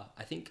consider.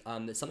 I think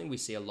that's something we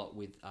see a lot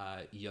with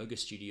yoga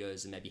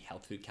studios and maybe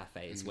health food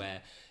cafes,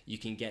 where you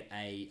can get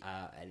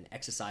an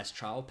exercise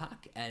trial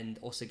pack and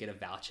also get a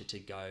voucher to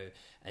go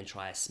and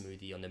try a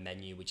smoothie on the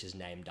menu, which is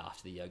named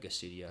after the yoga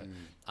studio.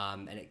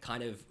 And it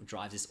kind of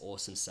drives this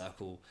awesome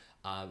circle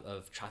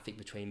of traffic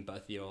between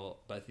both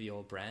of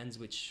your brands,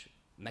 which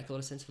make a lot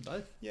of sense for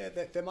both. Yeah,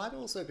 there might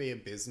also be a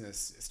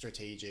business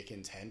strategic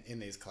intent in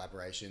these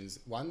collaborations.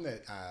 One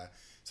that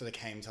sort of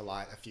came to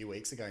light a few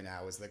weeks ago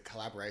now was the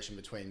collaboration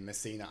between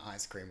Messina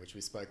Ice Cream, which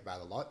we spoke about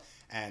a lot,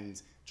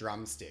 and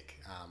Drumstick,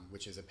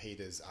 which is a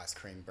Peter's ice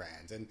cream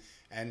brand.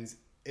 And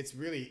it's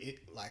really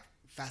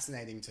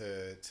fascinating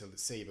to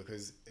see,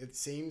 because it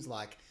seems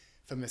like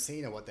for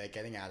Messina, what they're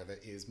getting out of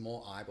it is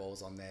more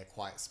eyeballs on their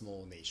quite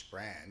small niche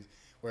brand,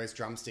 whereas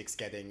Drumstick's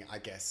getting, I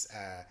guess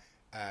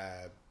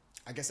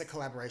a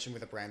collaboration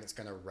with a brand that's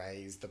going to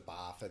raise the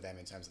bar for them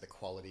in terms of the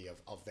quality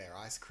of their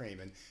ice cream.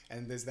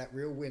 And there's that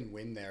real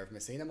win-win there of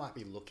Messina might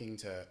be looking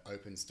to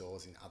open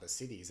stores in other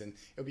cities, and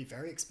it'll be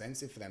very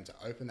expensive for them to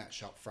open that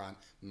shop front,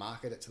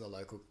 market it to the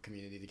local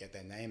community to get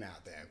their name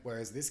out there.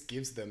 Whereas this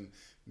gives them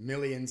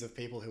millions of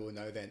people who will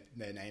know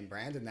their name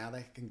brand, and now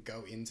they can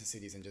go into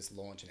cities and just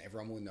launch, and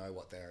everyone will know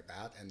what they're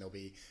about, and there'll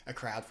be a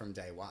crowd from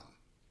day one.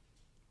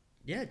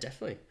 Yeah,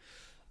 definitely.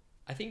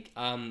 I think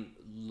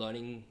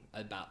learning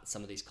about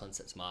some of these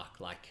concepts, Mark,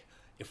 like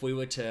if we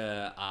were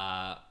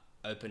to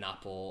open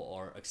up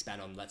or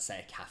expand on, let's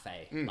say, a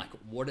cafe, like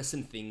what are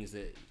some things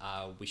that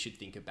we should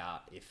think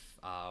about if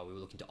we were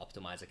looking to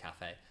optimize a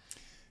cafe?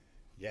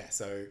 Yeah,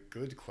 so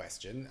good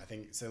question. I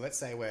think, so let's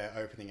say we're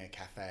opening a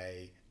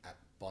cafe at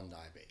Bondi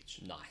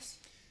Beach. Nice.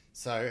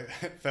 So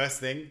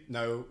first thing,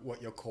 know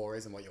what your core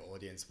is and what your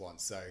audience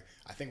wants. So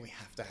I think we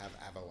have to have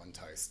Avo on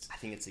toast. I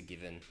think it's a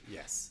given.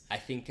 Yes. I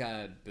think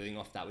building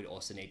off that, we'd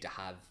also need to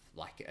have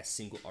like a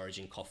single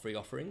origin coffee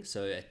offering.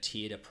 So a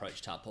tiered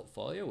approach to our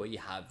portfolio where you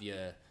have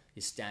your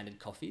standard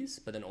coffees,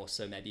 but then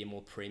also maybe a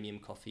more premium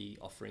coffee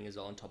offering as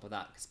well on top of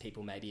that, because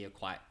people maybe are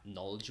quite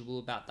knowledgeable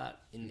about that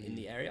in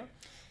the area.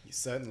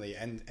 Certainly.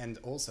 And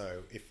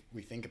also, if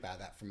we think about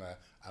that from a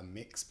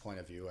mix point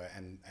of view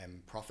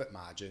and profit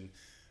margin,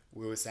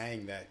 we were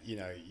saying that,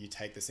 you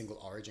take the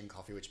single origin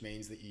coffee, which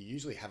means that you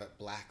usually have it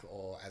black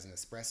or as an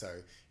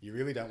espresso. You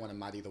really don't want to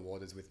muddy the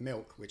waters with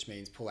milk, which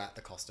means pull out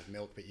the cost of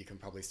milk, but you can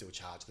probably still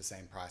charge the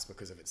same price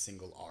because of its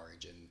single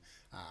origin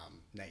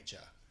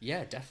nature.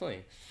 Yeah,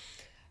 definitely.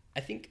 I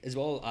think as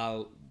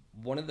well,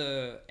 one of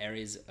the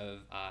areas of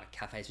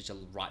cafes which are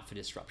ripe for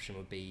disruption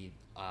would be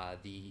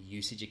the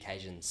usage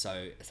occasions.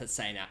 So let's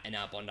say in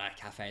our Bondi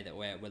cafe that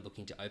we're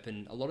looking to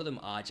open, a lot of them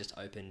are just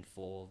open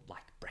for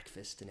like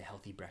breakfast and a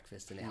healthy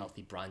breakfast and a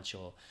healthy brunch,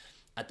 or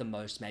at the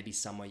most maybe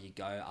somewhere you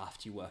go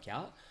after you work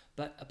out.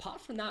 But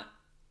apart from that,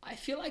 I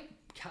feel like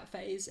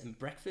cafes and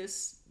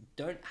breakfasts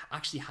don't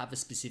actually have a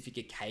specific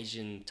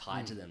occasion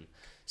tied to them.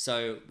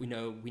 So we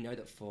know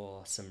that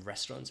for some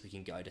restaurants we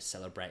can go to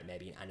celebrate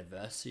maybe an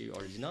anniversary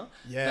or dinner.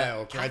 Yeah,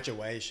 or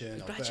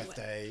graduation or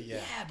birthday. Yeah,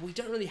 but we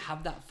don't really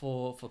have that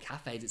for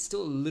cafes. It's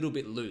still a little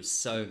bit loose.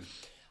 So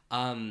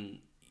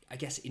I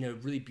guess in a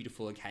really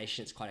beautiful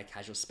location, it's quite a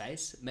casual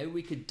space. Maybe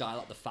we could dial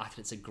up the fact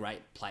that it's a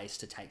great place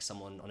to take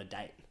someone on a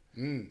date.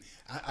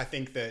 I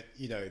think that,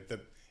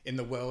 in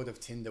the world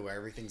of Tinder where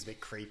everything's a bit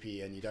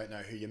creepy and you don't know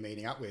who you're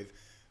meeting up with,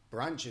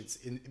 brunch, it's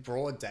in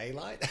broad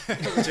daylight,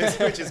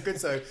 which is good.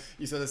 So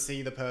you sort of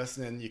see the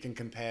person and you can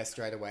compare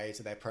straight away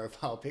to their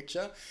profile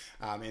picture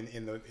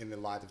in the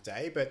light of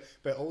day.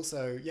 But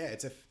also, yeah,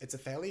 it's a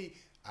fairly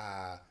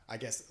I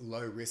guess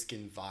low risk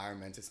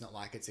environment. It's not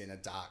like it's in a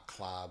dark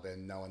club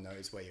and no one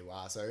knows where you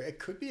are. So it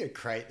could be a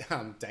great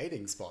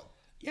dating spot.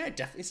 Yeah,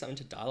 definitely something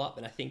to dial up.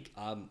 And I think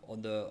on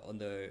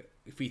the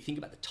if we think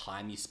about the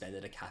time you spend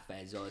at a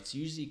cafe as well, it's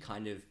usually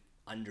kind of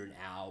under an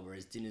hour,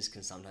 whereas dinners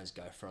can sometimes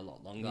go for a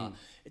lot longer.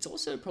 It's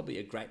also probably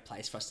a great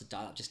place for us to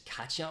dial up, just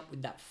catching up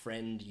with that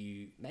friend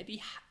you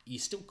maybe you're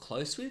still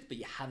close with, but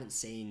you haven't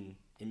seen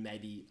in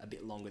maybe a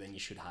bit longer than you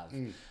should have.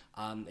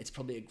 It's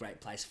probably a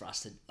great place for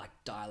us to like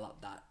dial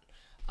up that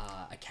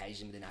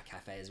occasion within our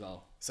cafe as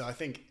well. So I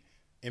think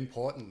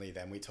importantly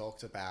then we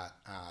talked about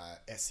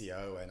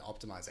SEO and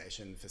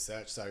optimization for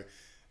search. So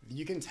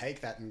you can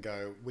take that and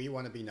go, we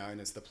want to be known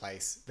as the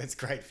place that's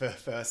great for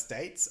first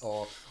dates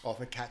or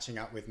for catching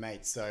up with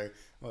mates. So,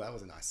 well, that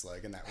was a nice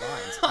slogan, that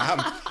rhymes.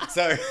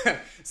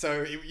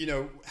 So,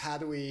 how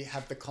do we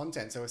have the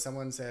content? So if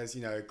someone says,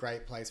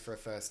 great place for a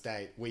first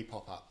date, we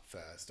pop up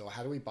first, or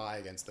how do we buy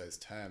against those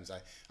terms?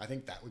 I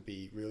think that would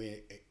be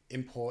really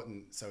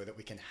important so that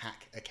we can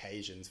hack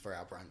occasions for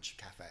our brunch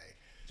cafe.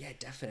 Yeah,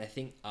 definitely. I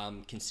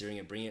think considering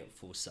it, bringing it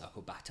full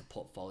circle back to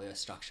portfolio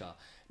structure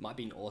might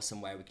be an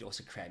awesome way. We could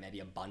also create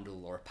maybe a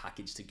bundle or a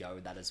package to go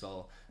with that as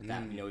well.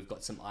 That we've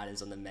got some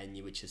items on the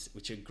menu which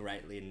are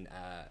greatly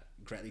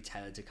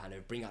tailored to kind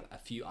of bring up a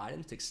few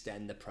items to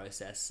extend the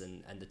process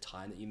and the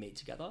time that you meet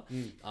together.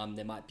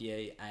 There might be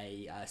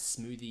a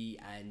smoothie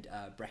and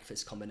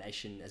breakfast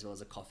combination as well as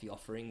a coffee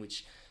offering,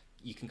 which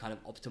you can kind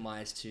of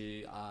optimize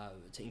to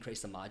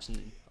increase the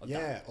margin of that.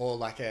 Yeah, or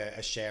like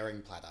a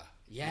sharing platter.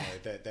 Yeah.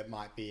 That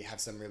might have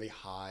some really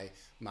high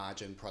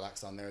margin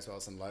products on there as well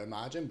as some low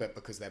margin, but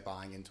because they're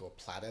buying into a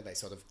platter, they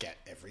sort of get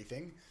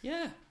everything.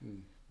 Yeah,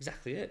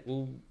 exactly it.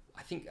 Well,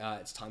 I think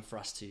it's time for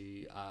us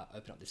to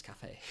open up this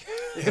cafe.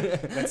 Yeah,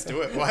 let's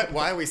do it.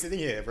 Why are we sitting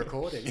here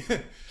recording?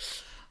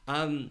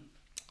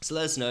 So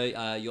let us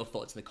know your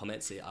thoughts in the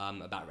comments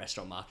about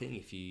restaurant marketing.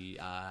 If you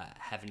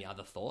have any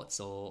other thoughts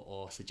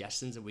or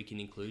suggestions that we can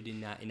include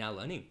in our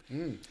learning.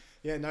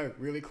 Yeah, no,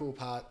 really cool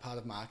part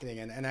of marketing,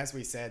 and as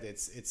we said,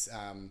 it's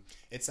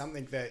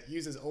something that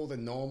uses all the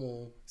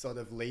normal sort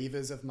of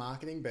levers of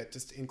marketing, but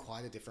just in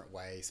quite a different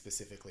way,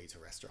 specifically to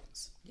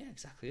restaurants. Yeah,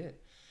 exactly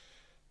it.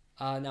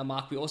 Now,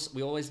 Mark, we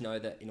always know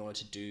that in order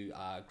to do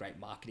great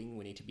marketing,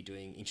 we need to be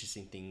doing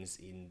interesting things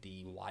in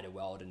the wider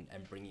world and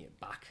bringing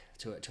it back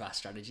to our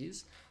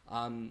strategies.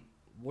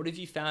 What have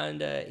you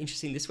found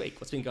interesting this week?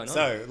 What's been going on?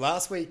 So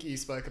last week you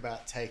spoke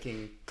about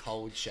taking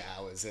cold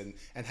showers and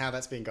how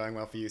that's been going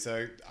well for you.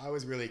 So I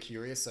was really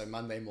curious. So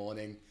Monday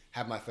morning,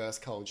 had my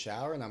first cold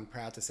shower, and I'm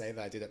proud to say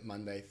that I did it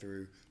Monday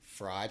through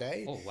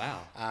Friday. Oh,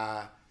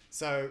 wow.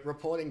 So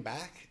reporting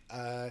back,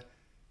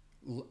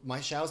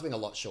 my shower's been a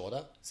lot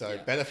shorter, so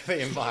better for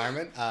the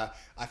environment.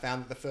 I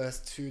found that the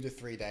first 2 to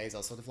 3 days I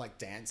was sort of like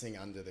dancing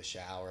under the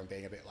shower and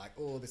being a bit like,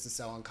 oh, this is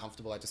so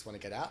uncomfortable, I just want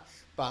to get out.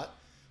 But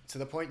to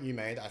the point you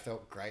made, I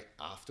felt great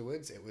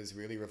afterwards. It was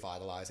really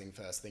revitalizing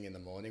first thing in the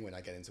morning when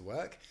I get into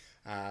work.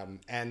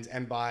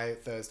 And by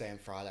Thursday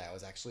and Friday, I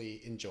was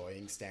actually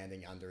enjoying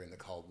standing under in the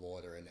cold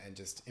water and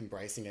just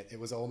embracing it. It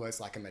was almost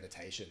like a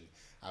meditation,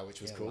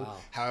 which was cool. Wow.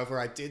 However,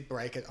 I did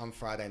break it on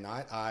Friday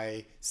night.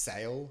 I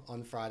sail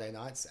on Friday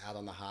nights out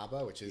on the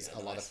harbour, which is a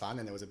lot of fun.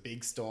 And there was a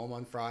big storm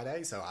on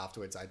Friday. So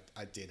afterwards,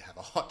 I did have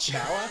a hot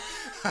shower.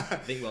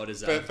 Big well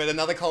deserved. But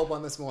another cold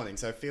one this morning.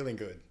 So feeling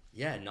good.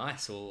 Yeah,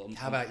 nice. Well,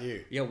 how about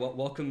you? Yeah,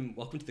 welcome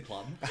to the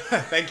club.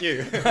 Thank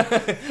you.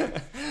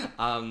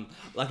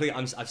 Luckily,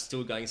 I'm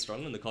still going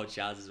strong on the cold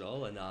showers as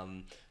well,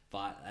 and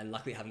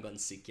luckily I haven't gotten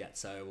sick yet.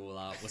 So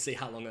we'll see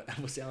how long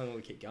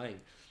we keep going.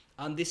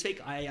 This week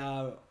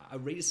I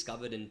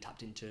rediscovered and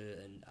tapped into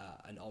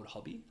an old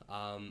hobby.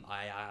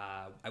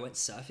 I went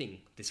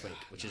surfing this week,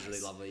 which is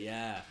really lovely.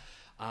 Yeah.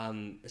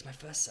 it was my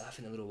first surf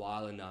in a little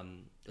while, and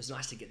it was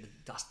nice to get the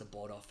dust the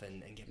board off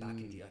and get back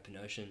into the open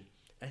ocean.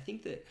 And I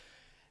think that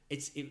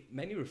it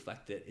made me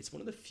reflect that it's one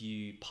of the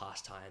few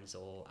pastimes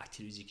or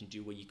activities you can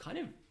do where you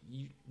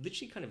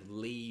literally kind of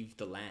leave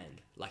the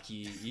land. Like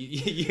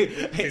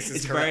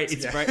it's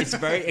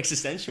very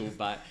existential,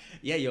 but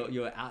yeah,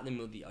 you're out in the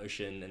middle of the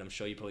ocean, and I'm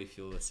sure you probably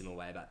feel a similar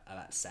way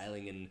about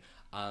sailing, and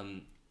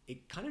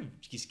it kind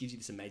of just gives you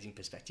this amazing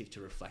perspective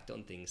to reflect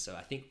on things. So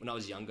I think when I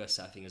was younger,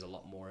 surfing was a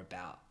lot more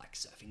about like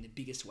surfing the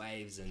biggest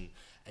waves and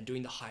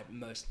doing the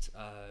most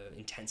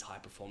intense high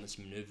performance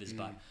maneuvers.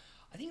 But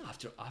I think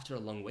after a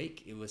long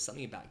week, it was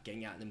something about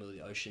getting out in the middle of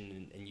the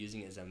ocean and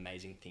using it as an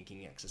amazing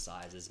thinking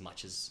exercise as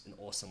much as an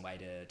awesome way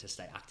to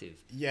stay active.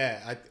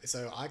 Yeah,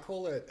 so I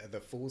call it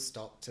the full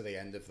stop to the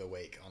end of the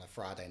week on a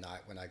Friday night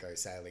when I go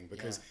sailing,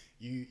 because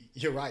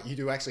you're right, you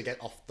do actually get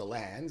off the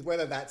land.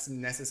 Whether that's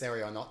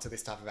necessary or not to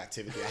this type of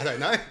activity, I don't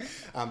know,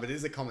 but it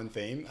is a common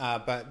theme.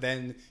 But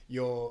then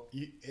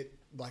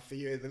like for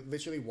you, it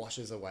literally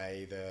washes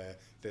away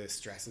the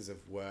stresses of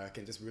work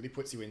and just really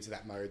puts you into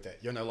that mode that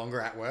you're no longer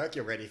at work,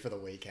 you're ready for the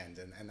weekend,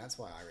 and that's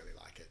why I really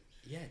like it.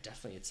 Yeah,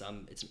 definitely. It's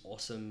an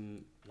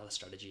awesome another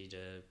strategy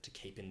to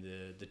keep in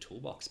the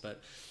toolbox,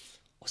 but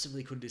also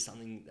really could do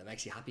something that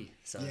makes you happy.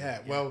 So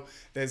well,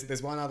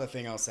 there's one other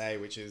thing I'll say,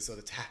 which is sort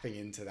of tapping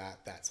into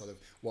that sort of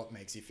what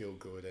makes you feel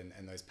good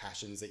and those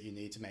passions that you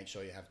need to make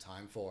sure you have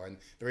time for. And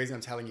the reason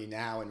I'm telling you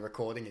now and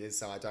recording it is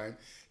so I don't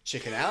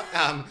chicken out.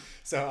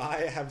 So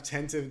I have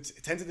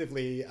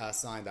tentatively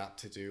signed up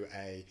to do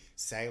a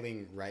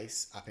sailing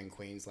race up in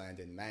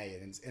Queensland in May,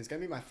 and it's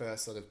going to be my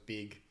first sort of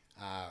big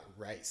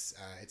race.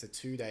 It's a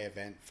 2-day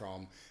event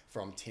from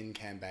Tin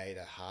Can Bay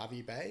to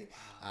Harvey Bay.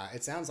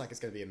 It sounds like it's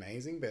going to be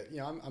amazing, but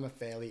I'm a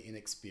fairly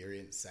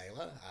inexperienced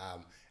sailor,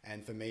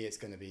 and for me it's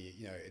going to be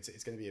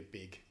it's going to be a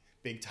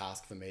big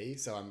task for me.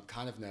 So I'm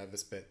kind of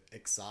nervous but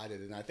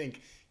excited, and I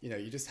think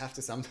you just have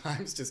to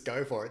sometimes just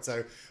go for it.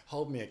 So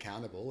hold me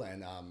accountable,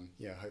 and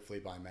hopefully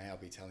by May I'll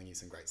be telling you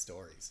some great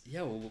stories.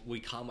 Yeah, well, we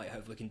can't wait.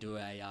 Hopefully we can do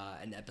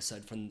an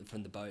episode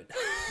from the boat.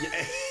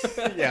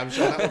 Yeah, I'm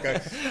sure that will go.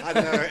 I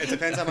don't know. It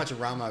depends how much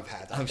rum I've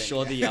had. I'm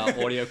sure the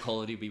audio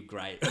quality will be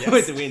great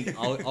with the wind.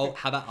 I'll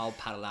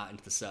paddle out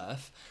into the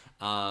surf,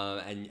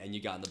 and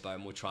you go on the boat,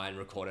 and we'll try and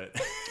record it.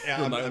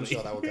 Yeah, I'm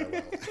sure that will go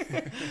well.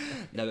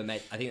 No, but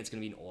mate, I think it's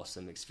going to be an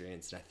awesome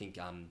experience, and I think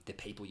the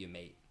people you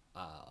meet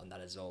on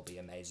that as well will be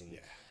amazing. Yeah.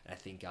 And I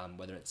think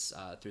whether it's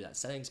through that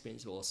sailing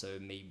experience, but also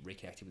me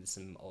reconnecting with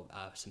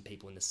some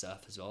people in the surf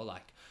as well,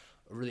 like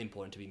really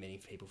important to be meeting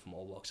people from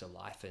all walks of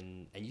life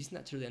and using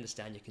that to really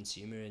understand your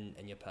consumer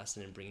and your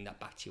person and bringing that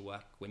back to your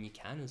work when you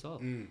can as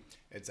well.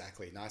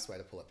 Exactly. Nice way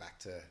to pull it back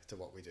to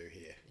what we do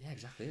here. Yeah,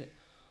 exactly it.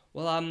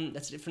 Well,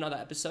 that's it for another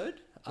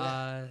episode.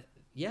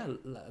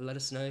 Let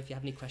us know if you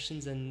have any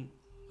questions, and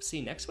we'll see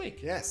you next week.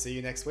 Yeah, see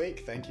you next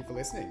week. Thank you for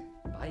listening.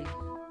 Bye.